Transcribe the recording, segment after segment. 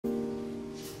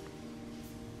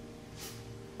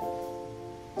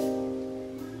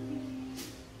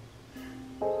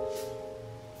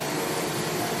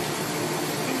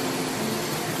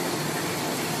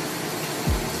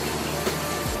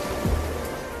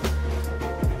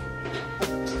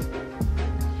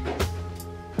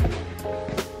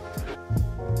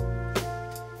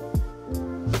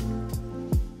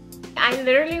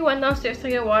literally went downstairs to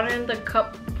get water and the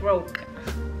cup broke.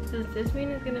 Does this mean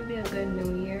it's gonna be a good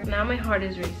new year? Now my heart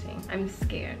is racing. I'm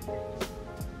scared.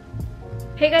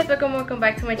 Hey guys, welcome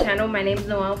back to my channel. My name is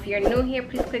Noelle. If you're new here,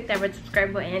 please click that red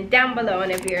subscribe button down below.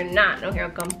 And if you're not new here,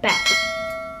 welcome back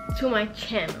to my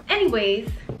channel. Anyways,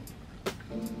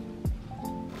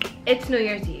 it's New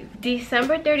Year's Eve,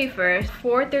 December 31st,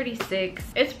 4:36.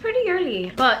 It's pretty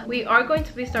early, but we are going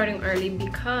to be starting early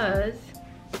because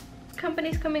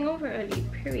company's coming over early,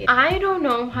 period. I don't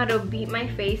know how to beat my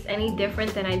face any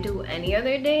different than I do any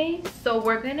other day, so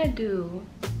we're gonna do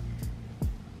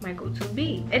my go-to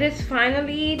beat. It is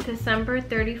finally December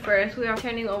 31st. We are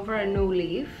turning over a new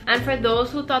leaf, and for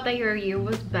those who thought that your year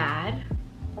was bad,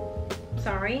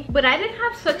 sorry, but I didn't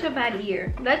have such a bad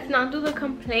year. Let's not do the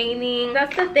complaining.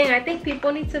 That's the thing. I think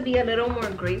people need to be a little more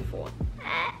grateful.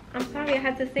 I'm sorry I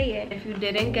had to say it. If you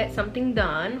didn't get something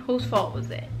done, whose fault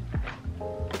was it?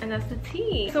 And that's the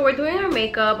tea. So we're doing our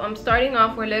makeup. I'm starting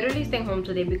off, we're literally staying home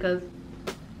today because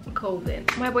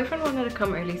COVID. My boyfriend wanted to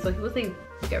come early, so he was like,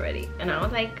 get ready, and I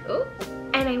was like, oh,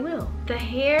 and I will. The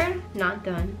hair not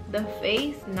done, the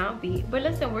face not beat, but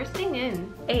listen, we're staying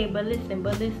in. Hey, but listen,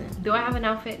 do I have an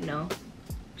outfit? No.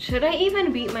 Should I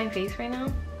even beat my face right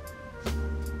now?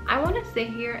 I want to sit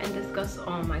here and discuss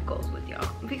all my goals with y'all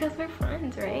because we're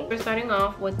friends, right? We're starting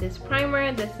off with this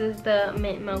primer. This is the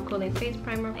Mint Milk Cooling Face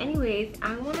Primer. Anyways,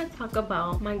 I want to talk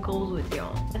about my goals with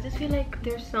y'all. I just feel like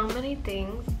there's so many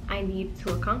things I need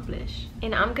to accomplish,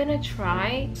 and I'm gonna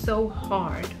try so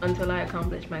hard until I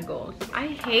accomplish my goals. I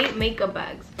hate makeup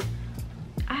bags.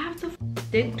 I have to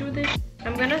dig through this.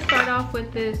 I'm gonna start off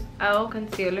with this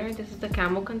concealer. This is the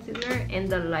Camel Concealer in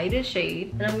the lightest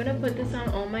shade, and I'm gonna put this on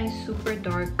all my super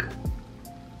dark,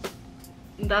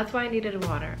 that's why I needed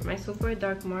water, my super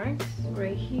dark marks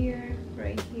right here,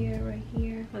 right here, right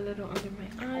here, a little under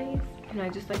my eyes, and I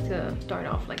just like to start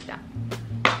off like that.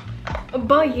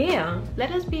 But yeah,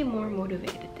 let us be more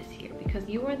motivated this year because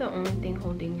you are the only thing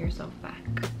holding yourself back.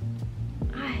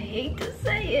 I hate to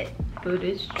say it, but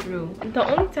it's true. The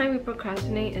only time you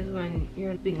procrastinate is when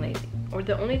you're being lazy, or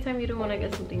the only time you don't want to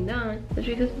get something done is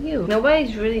because of you.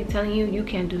 Nobody's really telling you you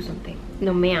can't do something.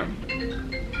 No ma'am.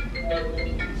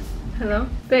 Hello?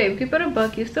 Babe, keep it a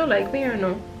buck. You still like me or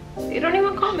no? You don't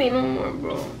even call me no more,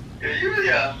 bro. You're really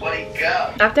a funny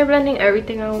guy. After blending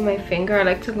everything out with my finger, I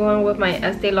like to go on with my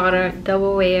Estee Lauder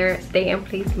Double Wear Stay in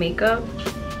Place makeup.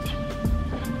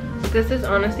 This is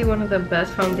honestly one of the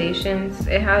best foundations.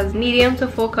 It has medium to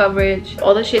full coverage.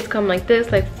 All the shades come like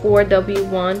this, like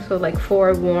 4W1, so like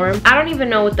 4 warm. I don't even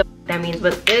know what the that means,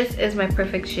 but this is my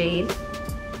perfect shade.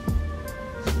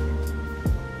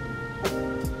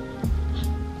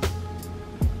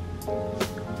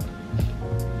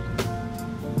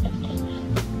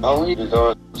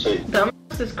 That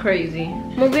is crazy.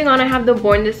 Moving on, I have the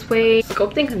Born This Way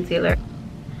Sculpting Concealer.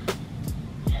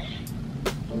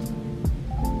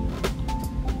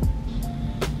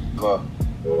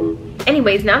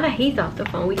 Anyways, now that he's off the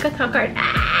phone, we could talk our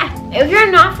If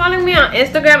you're not following me on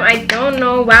Instagram, I don't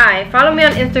know why. Follow me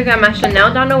on Instagram at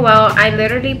Chanel.Noelle. I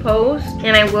literally post,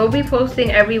 and I will be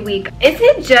posting every week. Is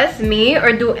it just me,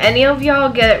 or do any of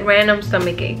y'all get random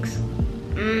stomach aches?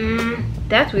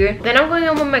 That's weird. Then I'm going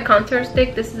on with my contour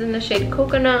stick. This is in the shade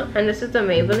Coconut, and this is the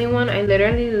Maybelline one. I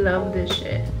literally love this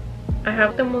shit. I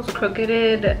have the most crooked,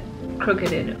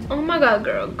 oh my god,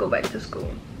 girl, go back to school.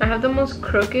 I have the most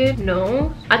crooked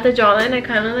nose. At the jawline, I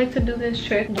kind of like to do this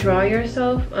trick. Draw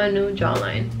yourself a new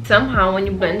jawline. Somehow, when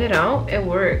you blend it out, it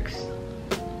works.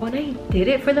 When I did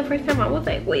it for the first time, I was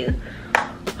like, wait,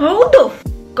 hold the f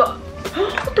up.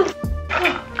 Hold the f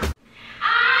up.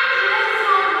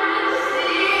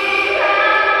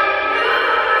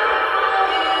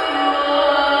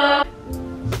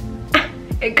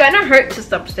 It kind of hurt to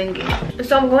stop singing.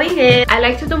 So I'm going in. I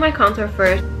like to do my contour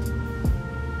first.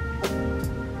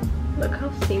 Look how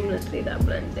seamlessly that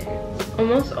blends in.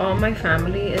 Almost all my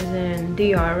family is in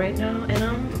DR right now, and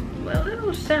I'm a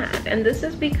little sad. And this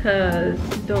is because,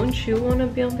 don't you want to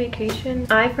be on vacation?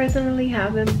 I personally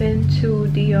haven't been to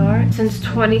DR since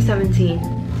 2017.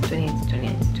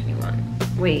 21.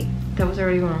 Wait, that was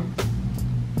already wrong.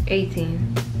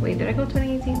 18. Wait, did I go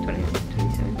 2018?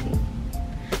 2017.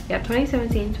 Yeah,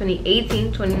 2017,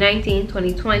 2018, 2019,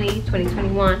 2020,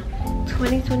 2021,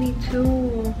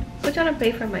 2022. What y'all to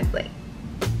pay for my flight?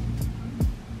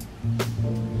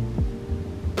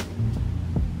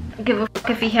 Give a fuck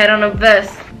if he had on a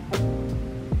vest.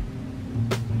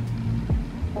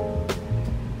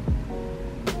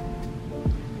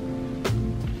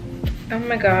 Oh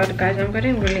my god, guys, I'm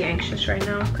getting really anxious right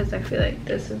now because I feel like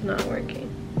this is not working.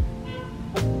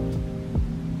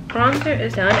 bronzer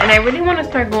is done, and I really want to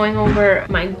start going over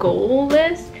my goal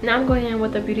list. Now I'm going in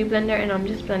with a beauty blender and I'm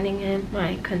just blending in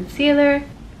my concealer.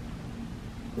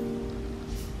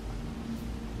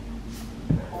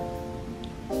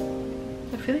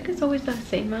 I feel like it's always the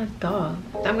same as dog.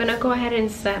 I'm gonna go ahead and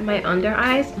set my under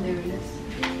eyes. There it is.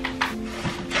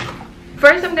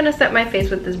 First, I'm gonna set my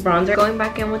face with this bronzer. Going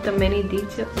back in with the mini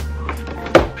detail.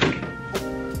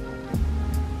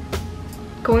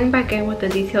 Going back in with the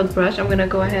detailed brush, I'm gonna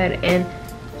go ahead and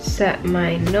set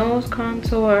my nose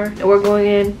contour. We're going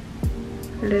in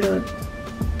a little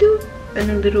doop and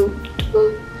a little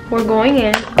doop. We're going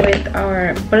in with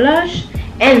our blush,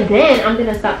 and then I'm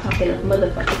gonna stop talking this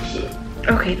motherfucking shit.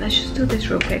 Okay, let's just do this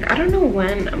real quick. I don't know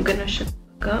when I'm gonna shut the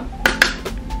fuck up.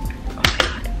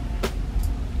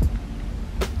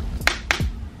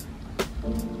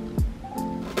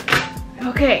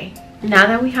 Okay, now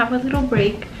that we have a little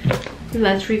break,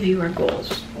 let's review our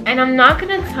goals. And I'm not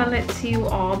gonna tell it to you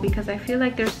all because I feel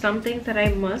like there's some things that I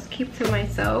must keep to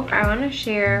myself. I want to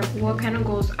share what kind of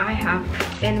goals I have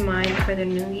in mind for the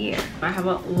new year. I have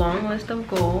a long list of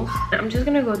goals. I'm just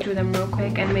gonna go through them real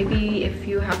quick, and maybe if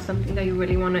you have something that you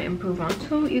really want to improve on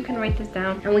too, you can write this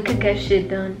down and we could get shit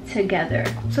done together.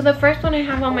 So the first one I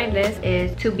have on my list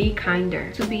is to be kinder,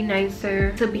 to be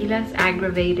nicer, to be less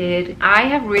aggravated. I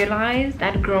have realized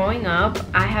that growing up,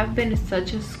 I have been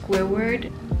such a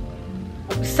Squidward.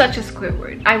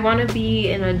 I want to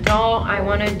be an adult. I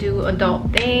want to do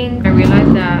adult things. I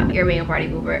realize that you're being a party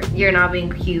pooper. You're not being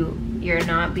cute. You're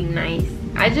not being nice.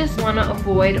 I just want to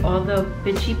avoid all the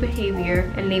bitchy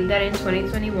behavior and leave that in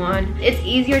 2021. It's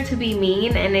easier to be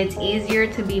mean and it's easier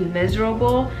to be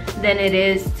miserable than it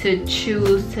is to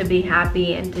choose to be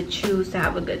happy and to choose to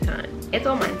have a good time. It's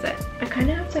all mindset. I kind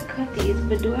of have to cut these,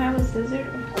 but do I have a scissor?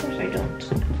 Of course I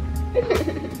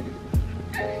don't.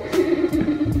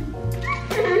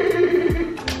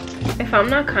 If I'm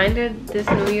not kinder this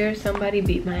new year, somebody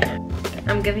beat my ass.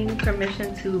 I'm giving you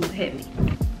permission to hit me.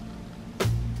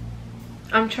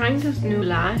 I'm trying this new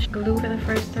lash glue for the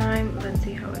first time. Let's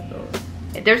see how it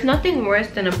goes. There's nothing worse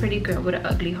than a pretty girl with an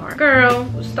ugly heart. Girl,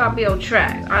 stop your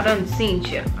track. I done seen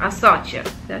you. I saw you.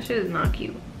 That shit is not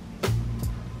cute.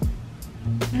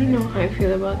 I don't know how I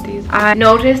feel about these. I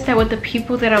noticed that with the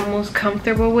people that I'm most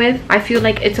comfortable with, I feel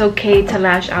like it's okay to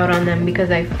lash out on them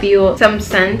because I feel some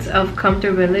sense of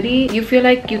comfortability. You feel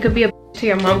like you could be a bitch to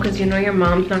your mom because you know your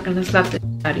mom's not gonna slap the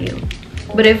shit out of you.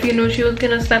 But if you know she was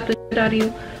gonna slap the shit out of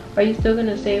you, are you still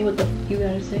gonna say what the f you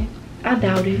gotta say? I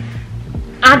doubt it.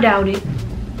 I doubt it.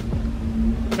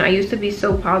 I used to be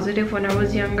so positive when I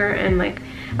was younger, and like,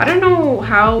 I don't know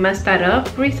how I messed that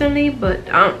up recently, but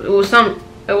it was some.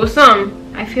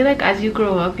 I feel like as you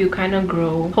grow up, you kind of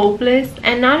grow hopeless,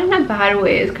 and not in a bad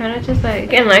way. It's kind of just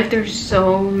like in life there's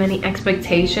so many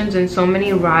expectations and so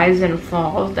many rise and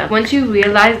falls that once you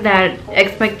realize that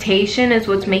expectation is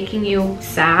what's making you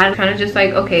sad, kind of just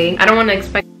like, okay, I don't want to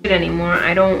expect it anymore.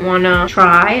 I don't want to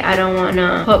try. I don't want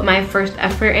to put my first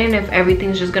effort in if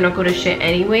everything's just gonna go to shit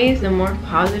anyways. The more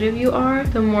positive you are,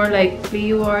 the more likely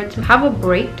you are to have a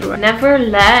breakthrough. Never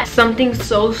let something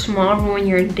so small ruin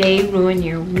your day, ruin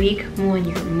your week, ruin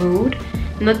your mood.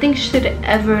 Nothing should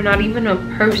ever, not even a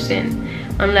person,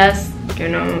 unless, you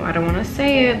know, I don't want to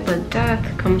say it, but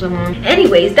death comes along.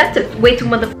 Anyways, that's way too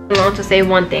motherfucking long to say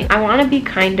one thing. I want to be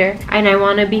kinder and I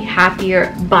want to be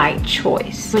happier by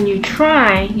choice. When you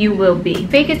try, you will be.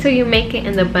 Fake it till you make it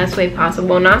in the best way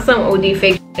possible, not some OD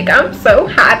fake like I'm so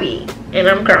happy and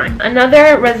I'm crying.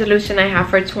 Another resolution I have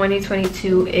for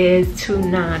 2022 is to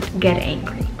not get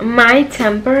angry. My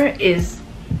temper is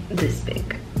this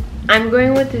big. I'm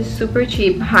going with this super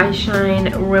cheap high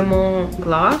shine Rimmel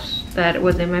gloss that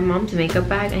was in my mom's makeup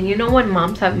bag, and you know when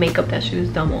moms have makeup that she was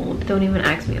dumb old. Don't even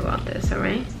ask me about this, all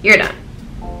right? You're done.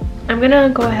 I'm gonna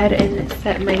go ahead and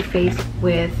set my face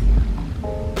with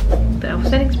the elf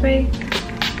setting spray.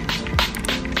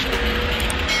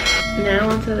 Now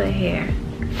onto the hair.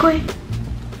 Go ahead.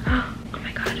 Oh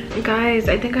my god, guys,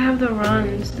 I think I have the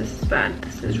runs. This is bad.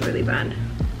 This is really bad.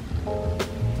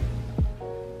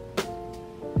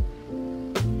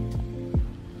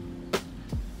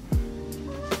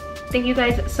 Thank you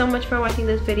guys so much for watching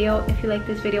this video. If you like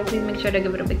this video, please make sure to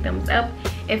give it a big thumbs up.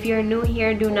 If you're new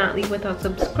here, do not leave without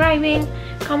subscribing.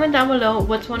 Comment down below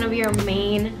what's one of your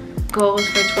main goals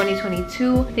for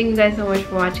 2022. Thank you guys so much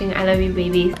for watching. I love you,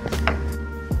 babies.